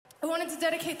I wanted to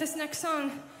dedicate this next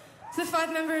song to the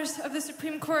 5 members of the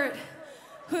Supreme Court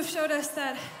who have showed us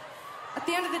that at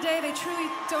the end of the day, they truly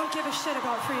don't give a shit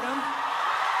about freedom.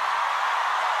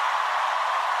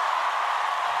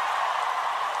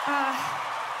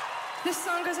 This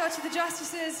song goes out to the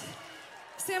justices,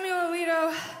 Samuel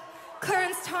Alito,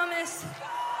 Clarence Thomas,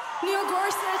 Neil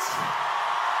Gorsuch,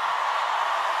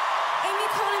 Amy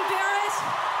Coney Barrett,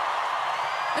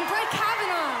 and Brett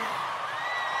Kavanaugh.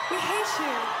 We hate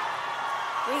you.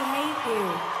 We hate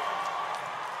you.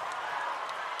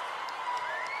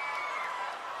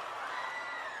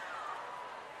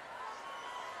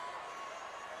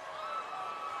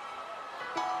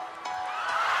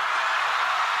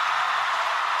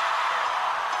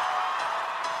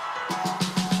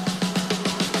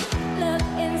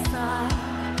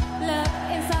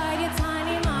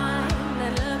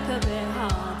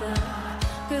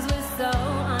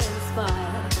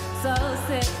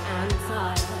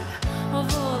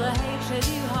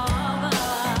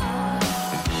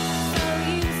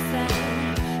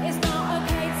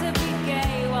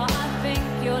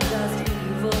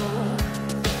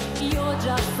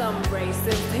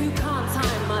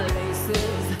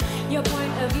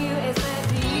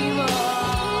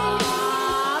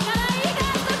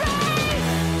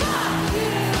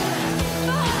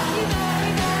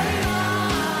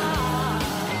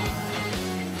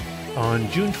 On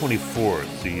June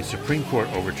 24th, the Supreme Court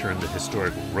overturned the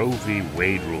historic Roe v.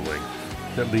 Wade ruling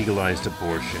that legalized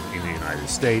abortion in the United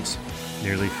States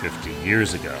nearly 50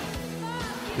 years ago.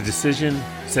 The decision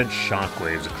sent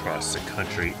shockwaves across the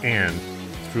country and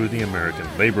through the American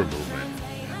labor movement,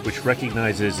 which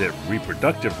recognizes that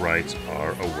reproductive rights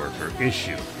are a worker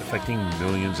issue, affecting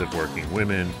millions of working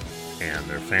women and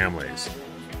their families.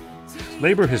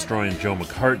 Labor historian Joe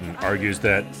McCartin argues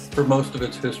that for most of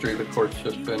its history, the court's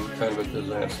just been kind of a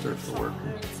disaster for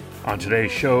workers. On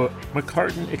today's show,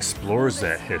 McCartin explores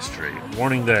that history,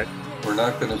 warning that we're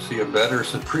not going to see a better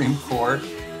Supreme Court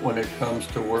when it comes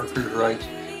to workers' rights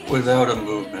without a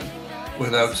movement,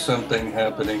 without something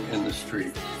happening in the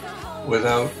street,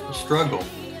 without a struggle.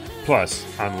 Plus,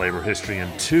 on Labor History in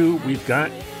 2, we've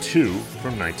got 2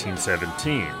 from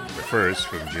 1917. The first,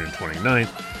 from June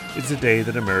 29th, is the day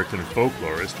that American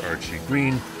folklorist Archie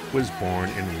Green was born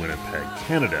in Winnipeg,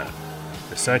 Canada.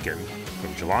 The second,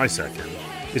 from July 2nd,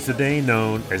 is the day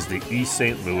known as the East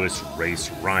St. Louis Race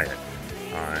Riot.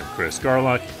 I'm Chris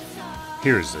Garlock.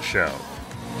 Here's the show.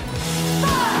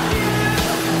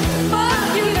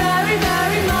 Fuck you very,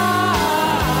 very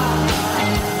much.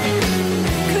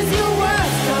 'Cause your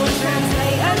words don't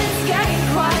translate and it's getting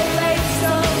quite late,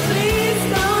 so please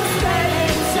don't stay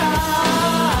in touch.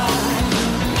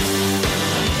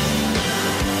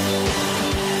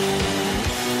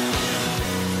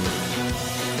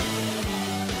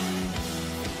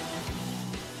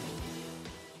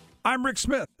 I'm Rick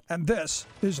Smith, and this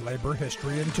is Labor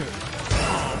History in 2.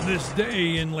 On this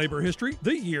day in labor history,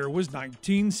 the year was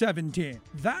 1917.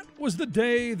 That was the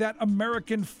day that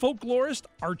American folklorist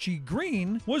Archie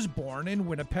Green was born in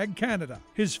Winnipeg, Canada.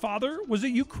 His father was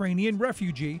a Ukrainian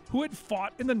refugee who had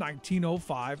fought in the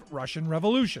 1905 Russian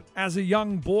Revolution. As a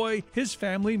young boy, his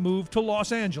family moved to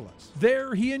Los Angeles.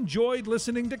 There, he enjoyed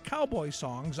listening to cowboy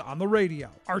songs on the radio.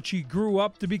 Archie grew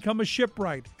up to become a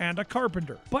shipwright and a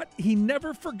carpenter, but he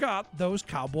never forgot those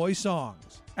cowboy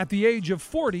songs. At the age of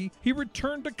 40, he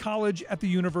returned to college at the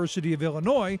University of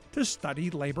Illinois to study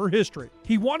labor history.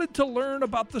 He wanted to learn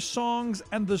about the songs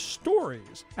and the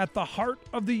stories at the heart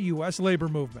of the U.S. labor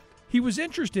movement. He was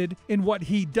interested in what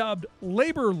he dubbed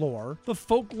labor lore, the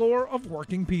folklore of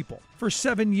working people. For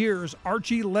 7 years,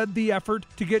 Archie led the effort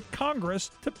to get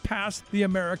Congress to pass the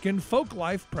American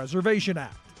Folklife Preservation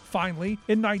Act. Finally,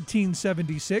 in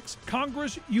 1976,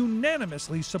 Congress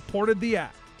unanimously supported the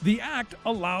act. The act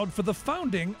allowed for the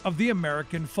founding of the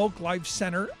American Folklife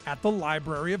Center at the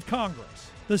Library of Congress.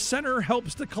 The center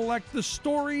helps to collect the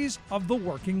stories of the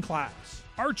working class.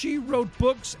 Archie wrote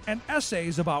books and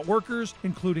essays about workers,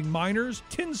 including miners,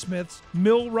 tinsmiths,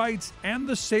 millwrights, and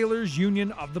the Sailors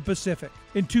Union of the Pacific.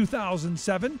 In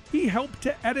 2007, he helped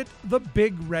to edit the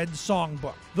Big Red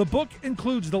Songbook. The book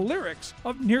includes the lyrics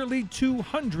of nearly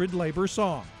 200 labor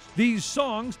songs. These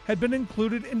songs had been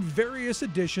included in various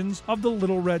editions of the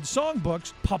Little Red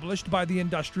Songbooks published by the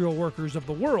industrial workers of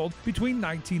the world between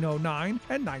 1909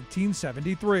 and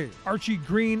 1973. Archie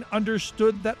Green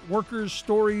understood that workers'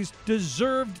 stories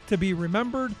deserved to be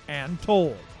remembered and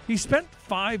told. He spent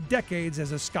 5 decades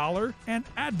as a scholar and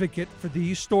advocate for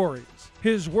these stories.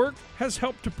 His work has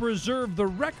helped to preserve the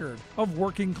record of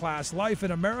working class life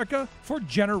in America for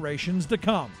generations to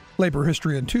come. Labor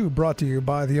History in 2 brought to you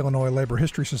by the Illinois Labor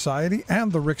History Society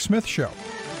and The Rick Smith Show.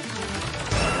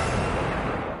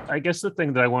 I guess the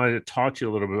thing that I wanted to talk to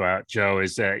you a little bit about, Joe,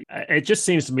 is that it just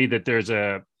seems to me that there's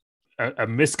a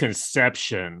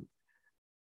misconception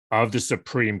of the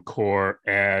Supreme Court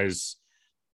as,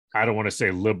 I don't want to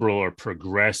say liberal or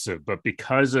progressive, but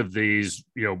because of these,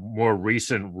 more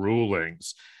recent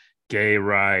rulings, gay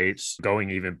rights, going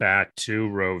even back to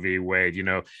Roe v. Wade,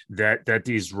 that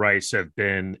these rights have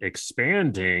been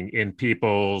expanding in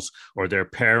people's or their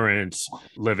parents'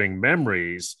 living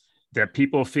memories, that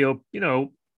people feel,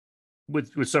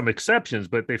 with some exceptions,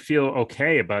 but they feel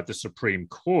okay about the Supreme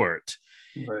Court.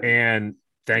 Right. And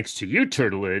thanks to you,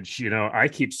 Turtledge, I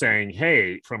keep saying,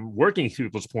 hey, from working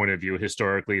people's point of view,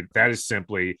 historically, that is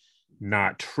simply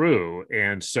not true.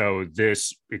 And so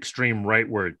this extreme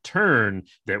rightward turn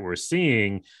that we're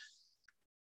seeing,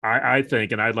 I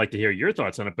think, and I'd like to hear your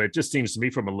thoughts on it, but it just seems to me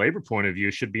from a labor point of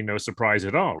view, should be no surprise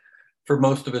at all. For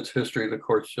most of its history, the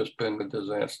court's just been a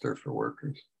disaster for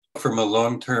workers. From a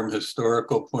long-term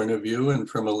historical point of view and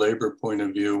from a labor point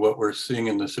of view, what we're seeing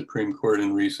in the Supreme Court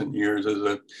in recent years is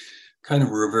a kind of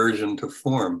reversion to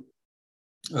form.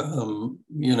 There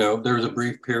was a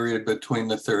brief period between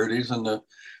the 30s and the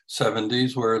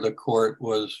 70s where the court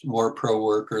was more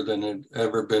pro-worker than it had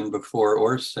ever been before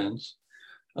or since.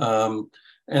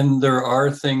 And there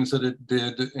are things that it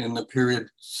did in the period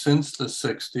since the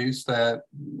 60s that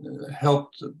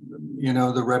helped,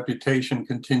 the reputation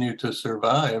continue to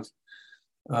survive,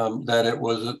 that it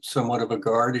was somewhat of a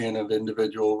guardian of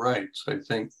individual rights. I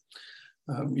think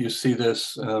you see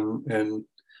this in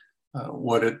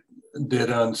what it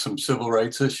did on some civil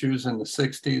rights issues in the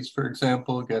 60s, for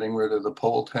example, getting rid of the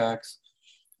poll tax,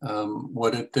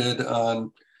 what it did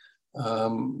on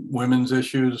women's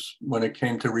issues when it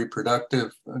came to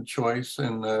reproductive choice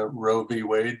in the Roe v.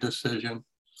 Wade decision,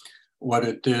 what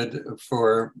it did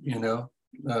for,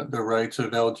 the rights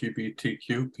of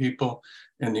LGBTQ people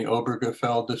in the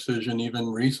Obergefell decision, even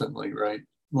recently, right?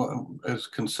 Well, as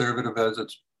conservative as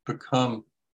it's become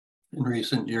in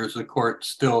recent years, the court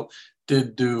still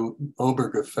did do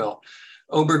Obergefell.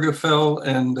 Obergefell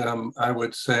and I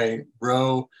would say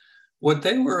Roe, what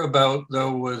they were about,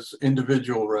 though, was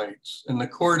individual rights. And the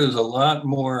court is a lot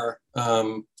more,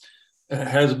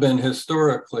 has been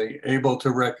historically able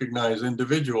to recognize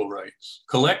individual rights.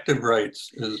 Collective rights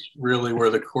is really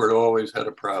where the court always had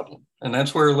a problem. And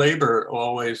that's where labor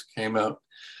always came out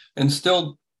and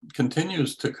still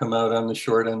continues to come out on the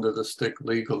short end of the stick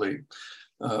legally,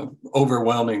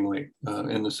 overwhelmingly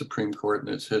in the Supreme Court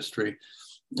in its history.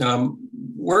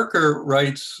 Worker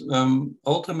rights,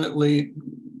 ultimately,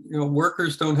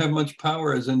 workers don't have much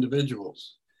power as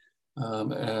individuals.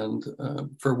 And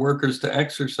for workers to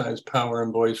exercise power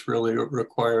and voice really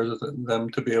requires them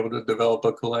to be able to develop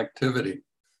a collectivity.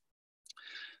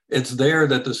 It's there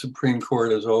that the Supreme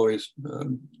Court has always,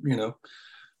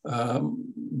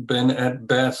 been at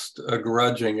best a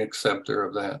grudging acceptor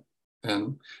of that.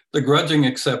 And the grudging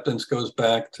acceptance goes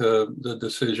back to the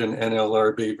decision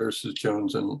NLRB versus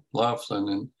Jones and Laughlin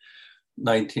in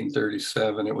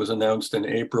 1937. It was announced in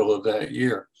April of that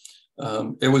year.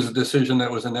 It was a decision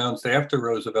that was announced after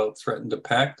Roosevelt threatened to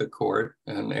pack the court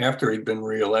and after he'd been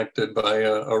reelected by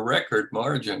a record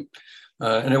margin.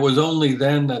 And it was only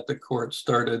then that the court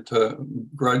started to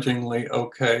grudgingly,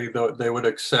 they would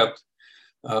accept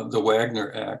the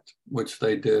Wagner Act, which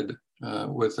they did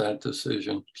with that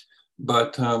decision.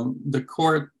 But the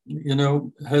court,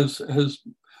 has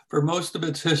for most of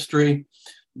its history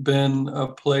been a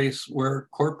place where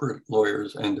corporate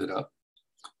lawyers ended up.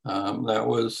 That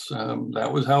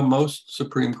was how most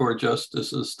Supreme Court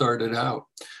justices started out.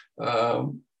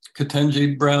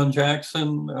 Ketanji Brown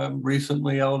Jackson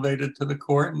recently elevated to the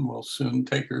court and will soon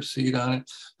take her seat on it.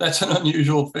 That's an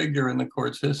unusual figure in the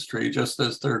court's history, just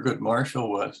as Thurgood Marshall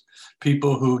was.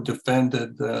 People who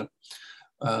defended the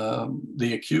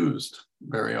accused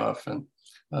very often.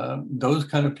 Those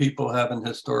kind of people haven't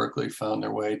historically found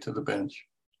their way to the bench.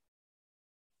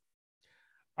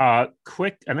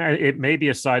 Quick, and it may be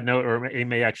a side note or it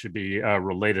may actually be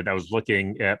related. I was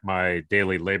looking at my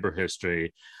daily labor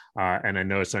history and I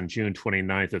noticed on June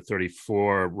 29th of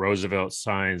 34, Roosevelt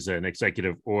signs an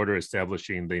executive order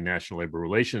establishing the National Labor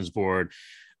Relations Board.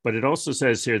 But it also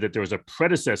says here that there was a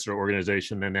predecessor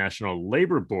organization, the National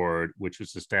Labor Board, which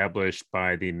was established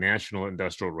by the National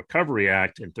Industrial Recovery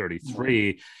Act in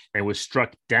 33 and was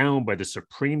struck down by the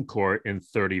Supreme Court in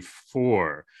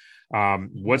 34.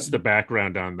 What's the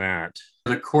background on that?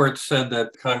 The court said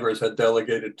that Congress had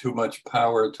delegated too much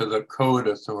power to the code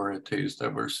authorities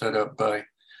that were set up by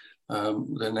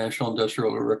the National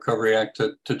Industrial Recovery Act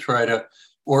to try to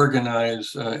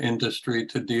organize industry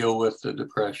to deal with the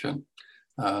Depression.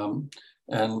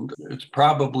 And it's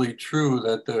probably true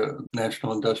that the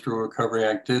National Industrial Recovery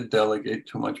Act did delegate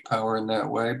too much power in that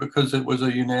way because it was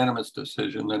a unanimous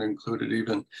decision that included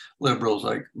even liberals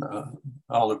like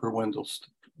Oliver Wendell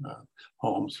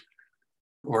Holmes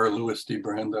or Louis D.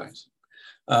 Brandeis.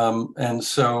 And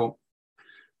so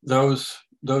those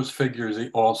figures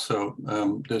also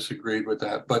disagreed with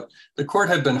that. But the court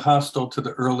had been hostile to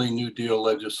the early New Deal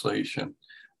legislation.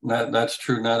 That's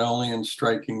true not only in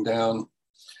striking down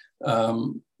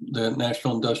the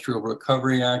National Industrial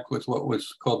Recovery Act with what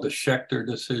was called the Schechter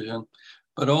decision,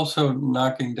 but also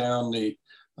knocking down the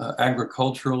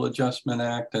Agricultural Adjustment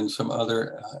Act and some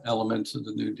other elements of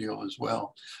the New Deal as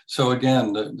well. So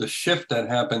again, the shift that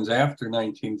happens after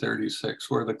 1936,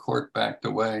 where the court backed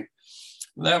away,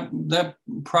 that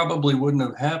probably wouldn't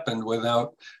have happened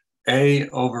without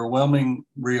overwhelming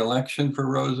re-election for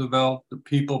Roosevelt, the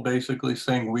people basically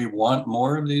saying we want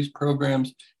more of these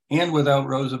programs, and without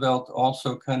Roosevelt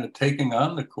also kind of taking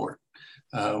on the court,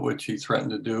 which he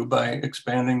threatened to do by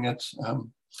expanding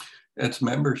its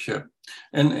membership.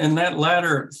 And that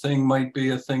latter thing might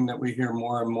be a thing that we hear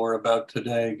more and more about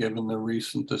today, given the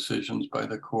recent decisions by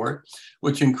the court,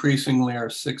 which increasingly are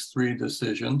 6-3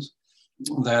 decisions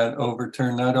that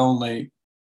overturn not only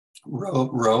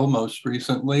Roe most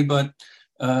recently, but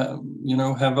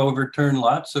have overturned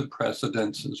lots of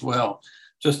precedents as well.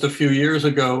 Just a few years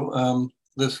ago,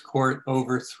 this court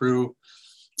overthrew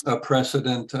a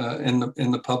precedent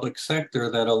in the public sector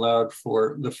that allowed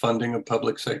for the funding of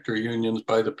public sector unions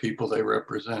by the people they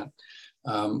represent,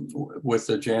 with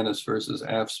the Janus versus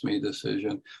AFSCME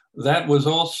decision. That was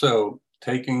also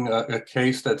taking a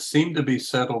case that seemed to be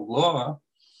settled law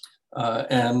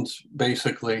and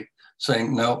basically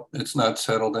saying, no, it's not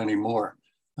settled anymore,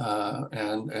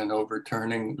 and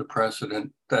overturning the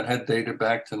precedent that had dated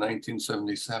back to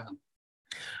 1977.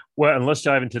 Well, and let's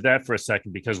dive into that for a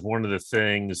second, because one of the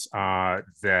things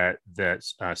that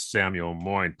Samuel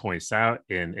Moyn points out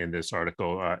in this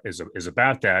article is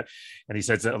about that. And he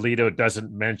says that Alito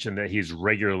doesn't mention that he's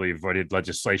regularly voted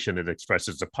legislation that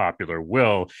expresses the popular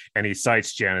will, and he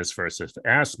cites Janus versus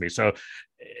AFSCME. So,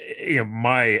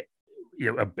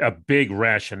 a big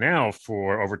rationale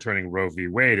for overturning Roe v.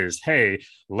 Wade is, hey,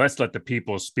 let's let the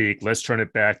people speak. Let's turn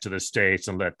it back to the states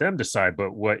and let them decide.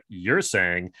 But what you're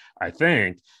saying, I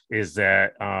think, is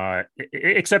that,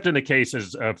 except in the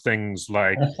cases of things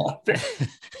like,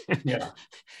 yeah.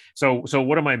 So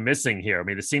what am I missing here? I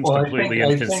mean, it seems completely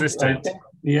inconsistent.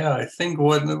 I think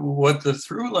what the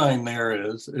through line there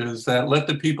is that let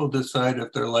the people decide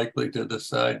if they're likely to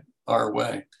decide our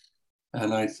way.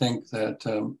 And I think that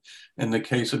in the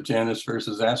case of Janus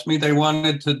versus AFSCME, they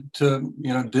wanted to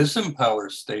disempower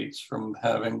states from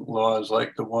having laws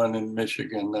like the one in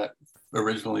Michigan that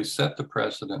originally set the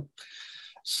precedent.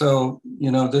 So,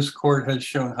 this court has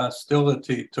shown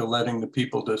hostility to letting the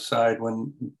people decide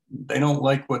when they don't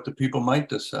like what the people might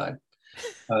decide.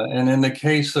 And in the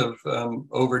case of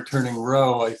overturning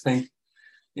Roe, I think,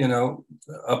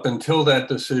 up until that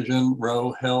decision,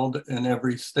 Roe held in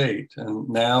every state. And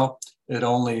now it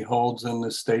only holds in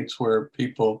the states where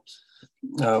people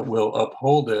will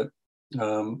uphold it,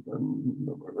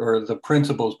 or the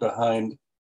principles behind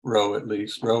Roe, at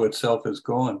least. Roe itself is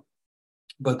gone.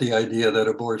 But the idea that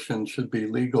abortion should be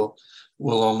legal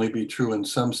will only be true in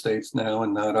some states now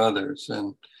and not others.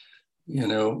 And,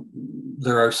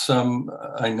 there are some,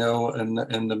 I know, in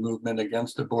the movement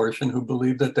against abortion who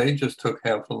believe that they just took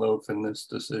half a loaf in this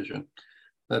decision,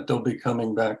 that they'll be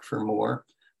coming back for more.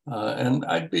 And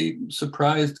I'd be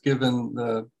surprised, given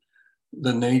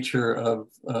the nature of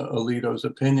Alito's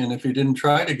opinion, if he didn't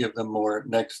try to give them more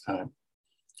next time.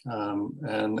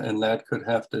 And that could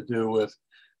have to do with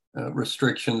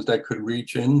restrictions that could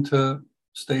reach into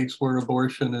states where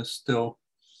abortion is still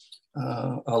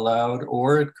allowed,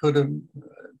 or it could have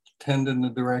tend in the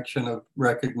direction of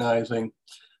recognizing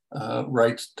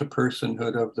rights to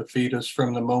personhood of the fetus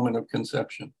from the moment of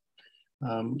conception.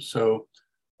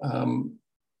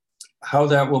 How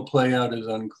that will play out is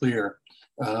unclear.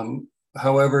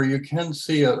 However, you can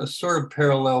see a sort of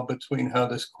parallel between how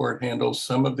this court handles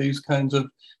some of these kinds of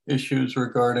issues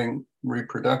regarding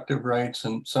reproductive rights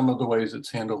and some of the ways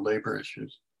it's handled labor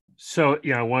issues. So,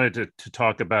 I wanted to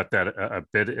talk about that a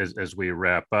bit as we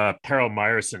wrap up. Harold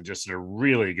Meyerson just did a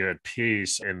really good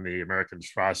piece in the American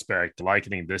Prospect,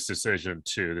 likening this decision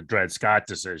to the Dred Scott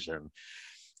decision.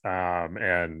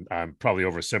 And I'm probably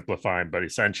oversimplifying, but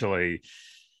essentially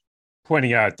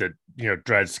pointing out that,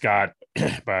 Dred Scott,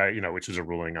 which was a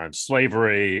ruling on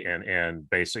slavery, and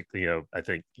basically, I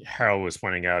think Harold was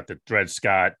pointing out that Dred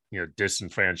Scott,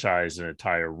 disenfranchised an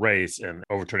entire race, and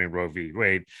overturning Roe v.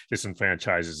 Wade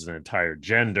disenfranchises an entire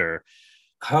gender.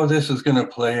 how this is going to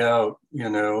play out,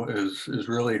 is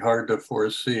really hard to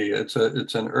foresee. It's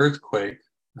an earthquake,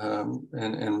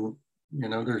 and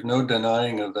there's no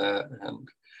denying of that.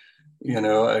 And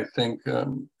I think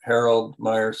Harold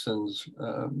Meyerson's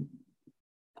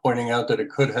pointing out that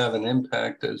it could have an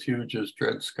impact as huge as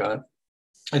Dred Scott,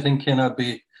 I think cannot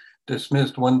be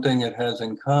dismissed. One thing it has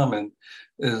in common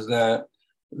is that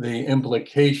the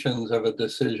implications of a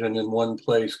decision in one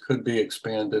place could be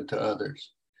expanded to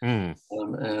others. And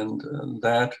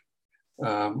that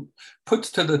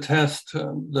puts to the test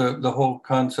the whole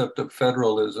concept of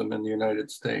federalism in the United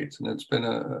States. And it's been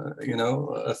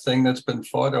a thing that's been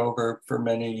fought over for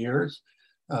many years.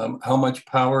 How much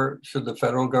power should the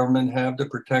federal government have to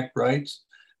protect rights?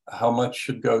 How much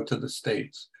should go to the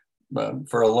states?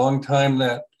 For a long time,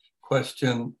 that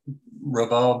question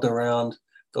revolved around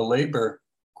the labor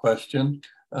question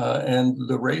and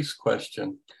the race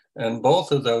question. And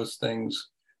both of those things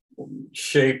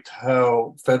shaped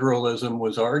how federalism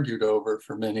was argued over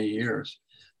for many years.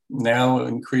 Now,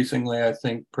 increasingly, I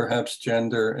think perhaps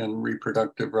gender and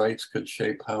reproductive rights could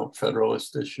shape how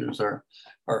federalist issues are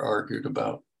argued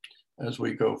about as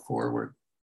we go forward.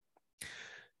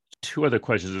 Two other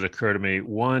questions that occur to me.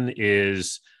 One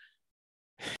is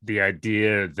the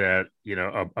idea that,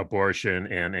 abortion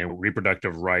and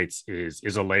reproductive rights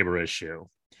is a labor issue.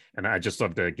 And I just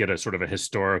love to get a sort of a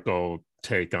historical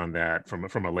take on that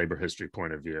from a labor history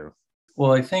point of view.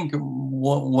 Well, I think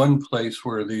one place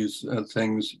where these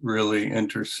things really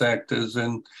intersect is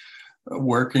in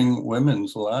working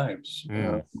women's lives,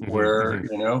 where,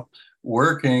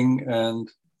 working and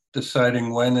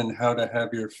deciding when and how to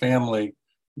have your family,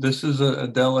 this is a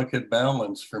delicate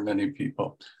balance for many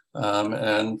people.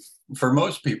 And for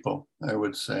most people, I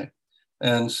would say.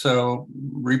 And so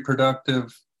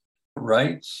reproductive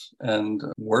rights and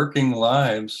working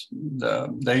lives,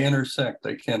 they intersect.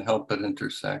 They can't help but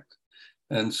intersect.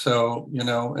 And so, in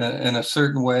a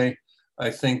certain way, I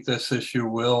think this issue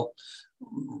will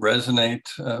resonate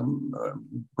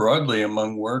broadly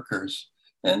among workers.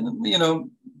 And,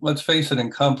 let's face it,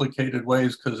 in complicated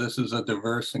ways, because this is a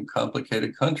diverse and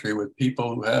complicated country with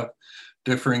people who have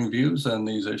differing views on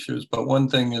these issues. But one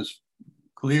thing is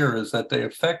clear is that they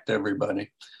affect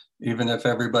everybody, even if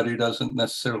everybody doesn't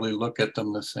necessarily look at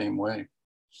them the same way.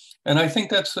 And I think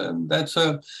that's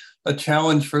a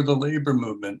challenge for the labor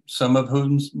movement, some of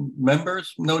whose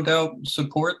members no doubt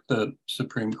support the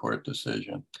Supreme Court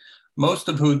decision. Most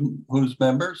of whose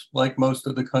members, like most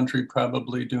of the country,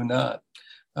 probably do not.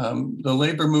 The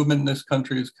labor movement in this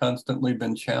country has constantly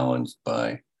been challenged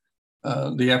by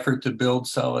the effort to build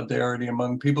solidarity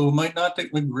among people who might not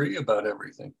agree about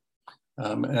everything.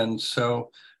 And so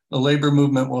the labor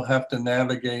movement will have to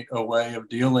navigate a way of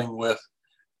dealing with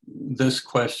this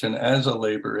question as a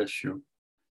labor issue,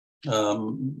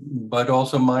 but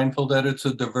also mindful that it's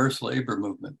a diverse labor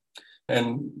movement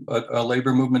and a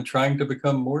labor movement trying to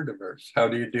become more diverse. How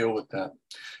do you deal with that?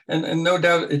 And no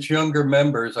doubt its younger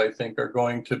members, I think, are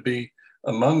going to be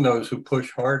among those who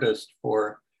push hardest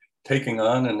for taking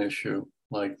on an issue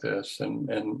like this and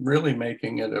really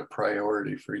making it a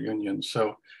priority for unions.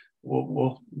 So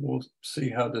we'll see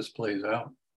how this plays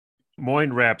out.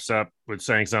 Moyne wraps up with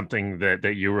saying something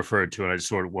that you referred to, and I just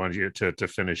sort of wanted you to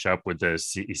finish up with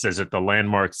this. He says that the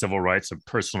landmark civil rights and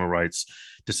personal rights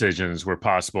decisions were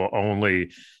possible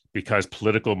only because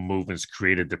political movements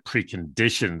created the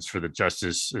preconditions for the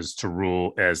justices to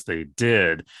rule as they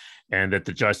did, and that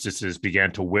the justices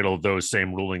began to whittle those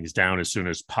same rulings down as soon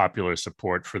as popular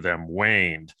support for them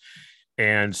waned.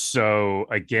 And so,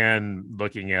 again,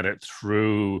 looking at it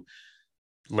through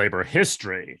labor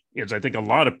history, is I think a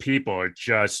lot of people are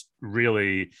just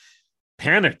really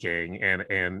panicking,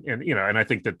 and I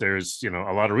think that there's a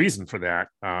lot of reason for that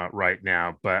right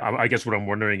now. But I guess what I'm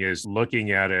wondering is,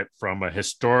 looking at it from a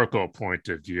historical point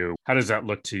of view, how does that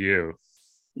look to you?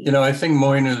 I think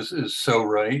Moyne is so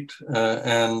right,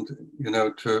 and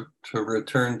to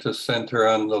return to center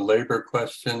on the labor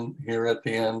question here at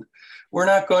the end, we're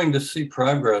not going to see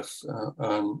progress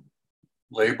on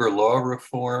labor law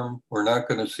reform. We're not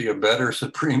going to see a better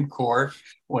Supreme Court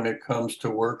when it comes to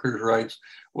workers' rights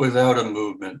without a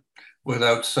movement,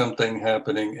 without something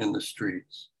happening in the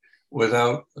streets,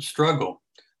 without a struggle.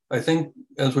 I think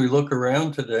as we look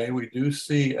around today, we do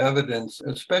see evidence,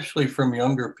 especially from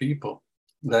younger people,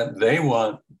 that they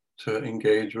want to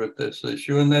engage with this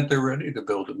issue and that they're ready to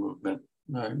build a movement.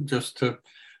 Just to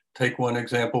take one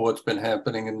example, what's been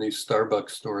happening in these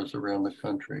Starbucks stores around the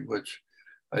country, which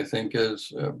I think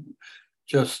is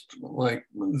just like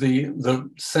the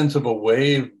sense of a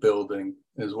wave building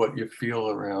is what you feel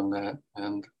around that.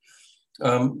 And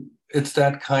it's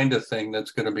that kind of thing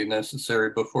that's going to be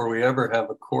necessary before we ever have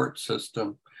a court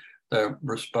system that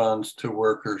responds to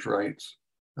workers' rights.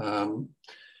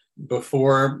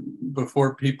 Before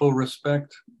people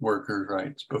respect workers'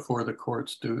 rights, before the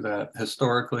courts do that,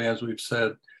 historically, as we've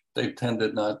said, they've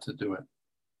tended not to do it.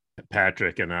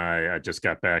 Patrick and I just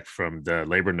got back from the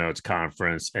Labor Notes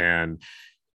conference, and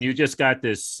you just got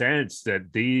this sense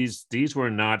that these were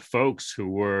not folks who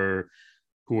were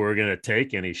going to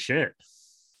take any shit.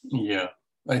 Yeah,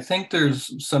 I think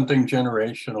there's something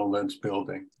generational that's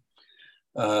building.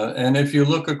 And if you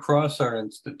look across our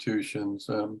institutions,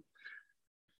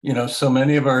 so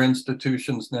many of our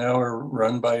institutions now are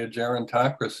run by a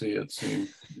gerontocracy, it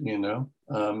seems,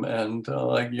 and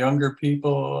like younger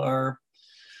people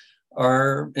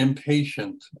are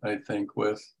impatient, I think,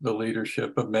 with the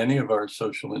leadership of many of our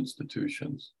social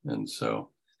institutions. And so,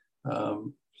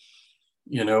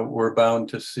 we're bound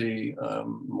to see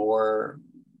more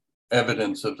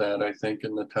evidence of that, I think,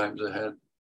 in the times ahead.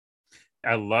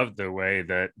 I love the way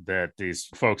that these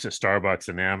folks at Starbucks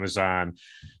and Amazon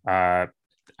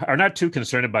are not too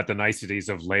concerned about the niceties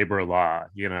of labor law.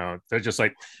 They're just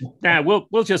like, nah,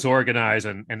 we'll just organize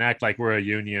and act like we're a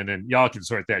union, and y'all can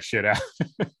sort that shit out.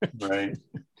 Right.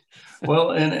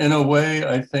 Well, in a way,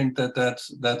 I think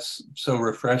that's so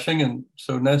refreshing and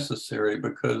so necessary,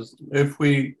 because if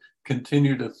we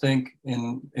continue to think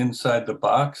inside the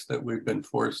box that we've been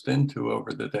forced into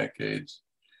over the decades,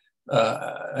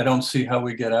 I don't see how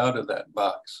we get out of that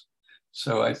box.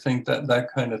 So I think that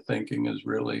kind of thinking is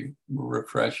really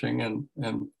refreshing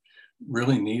and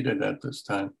really needed at this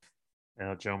time.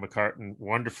 Joe McCartin,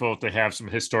 wonderful to have some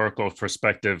historical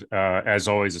perspective, as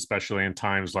always, especially in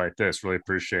times like this. Really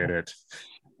appreciate it.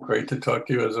 Great to talk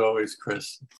to you as always,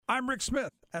 Chris. I'm Rick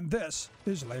Smith, and this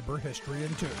is Labor History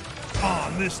in 2.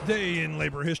 On this day in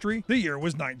labor history, the year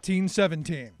was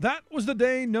 1917. That was the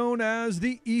day known as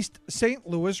the East St.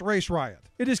 Louis Race Riot.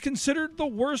 It is considered the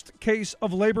worst case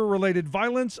of labor-related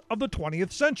violence of the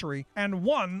 20th century and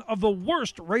one of the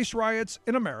worst race riots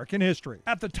in American history.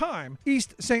 At the time,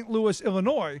 East St. Louis,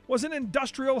 Illinois, was an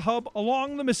industrial hub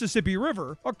along the Mississippi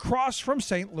River across from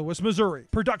St. Louis, Missouri.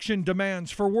 Production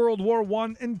demands for World War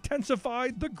I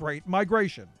intensified the Great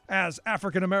Migration. As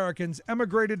African Americans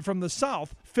emigrated from the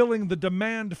South, filling the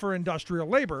demand for industrial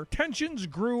labor, tensions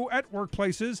grew at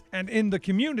workplaces and in the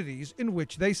communities in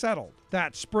which they settled.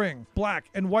 That spring, black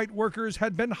and white workers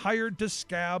had been hired to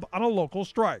scab on a local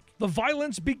strike. The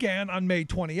violence began on May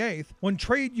 28th when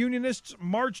trade unionists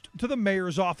marched to the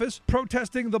mayor's office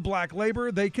protesting the black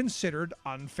labor they considered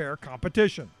unfair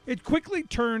competition. It quickly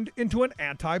turned into an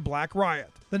anti-black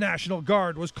riot. The National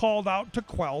Guard was called out to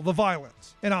quell the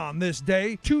violence. And on this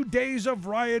day, 2 days of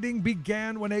rioting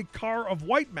began when a car of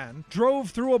white men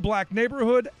drove through a black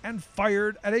neighborhood and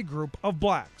fired at a group of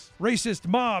blacks. Racist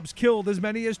mobs killed as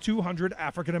many as 200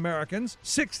 African Americans.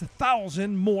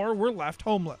 6,000 more were left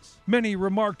homeless. Many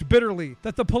remarked bitterly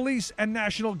that the police and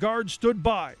National Guard stood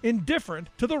by, indifferent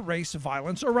to the race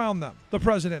violence around them. The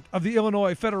president of the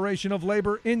Illinois Federation of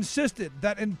Labor insisted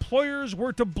that employers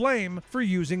were to blame for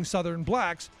using Southern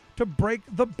blacks to break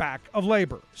the back of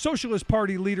labor. Socialist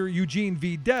Party leader Eugene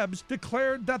V. Debs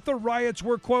declared that the riots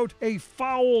were, quote, a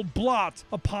foul blot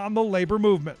upon the labor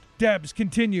movement. Debs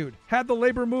continued, had the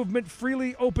labor movement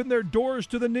freely opened their doors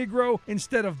to the Negro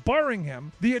instead of barring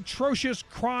him, the atrocious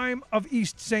crime of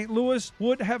East St. Louis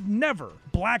would have never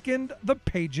blackened the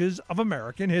pages of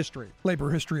American history. Labor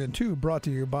History in 2 brought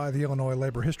to you by the Illinois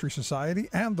Labor History Society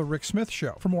and The Rick Smith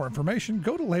Show. For more information,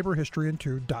 go to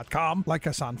laborhistoryin2.com, like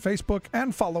us on Facebook,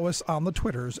 and follow us on the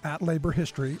Twitters at Labor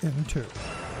History in 2.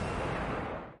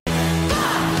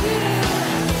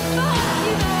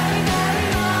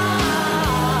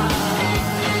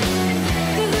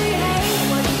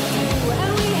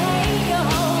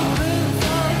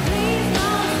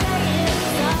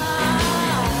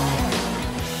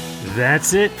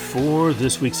 That's it for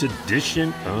this week's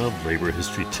edition of Labor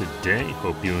History Today.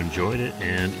 Hope you enjoyed it,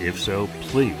 and if so,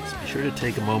 please be sure to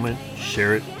take a moment,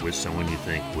 share it with someone you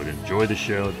think would enjoy the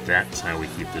show. That's how we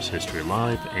keep this history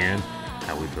alive and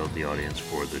how we build the audience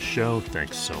for the show.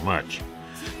 Thanks so much.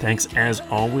 Thanks, as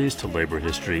always, to Labor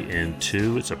History in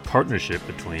 2. It's a partnership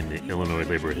between the Illinois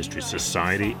Labor History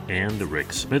Society and The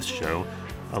Rick Smith Show,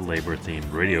 a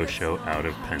labor-themed radio show out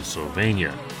of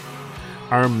Pennsylvania.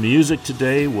 Our music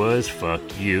today was Fuck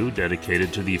You,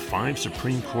 dedicated to the 5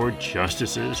 Supreme Court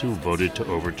justices who voted to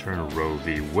overturn Roe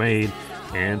v. Wade,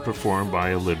 and performed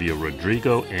by Olivia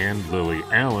Rodrigo and Lily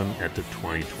Allen at the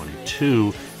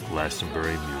 2022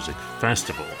 Glastonbury Music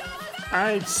Festival.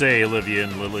 I'd say Olivia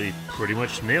and Lily pretty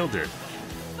much nailed it.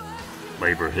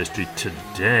 Labor History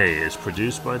Today is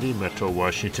produced by the Metro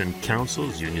Washington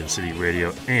Council's Union City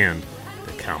Radio and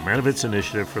the Kalmanovitz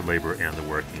Initiative for Labor and the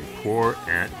Working Poor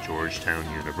at Georgetown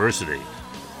University.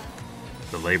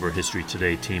 The Labor History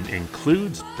Today team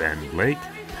includes Ben Blake,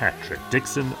 Patrick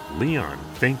Dixon, Leon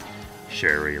Fink,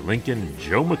 Sherry Lincoln,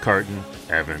 Joe McCartan,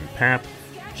 Evan Papp,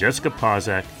 Jessica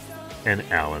Pozak, and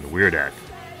Alan Weirdak.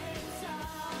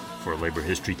 For Labor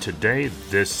History Today,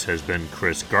 this has been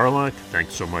Chris Garlock.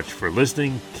 Thanks so much for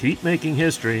listening. Keep making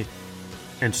history,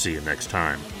 and see you next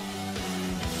time.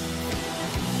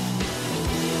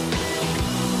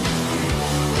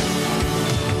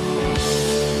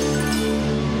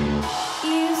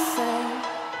 You say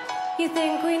you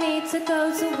think we need to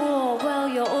go to war. Well,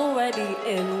 you're already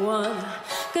in one.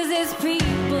 'Cause it's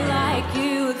people like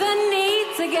you that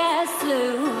need to get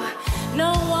slew.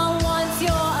 No one wants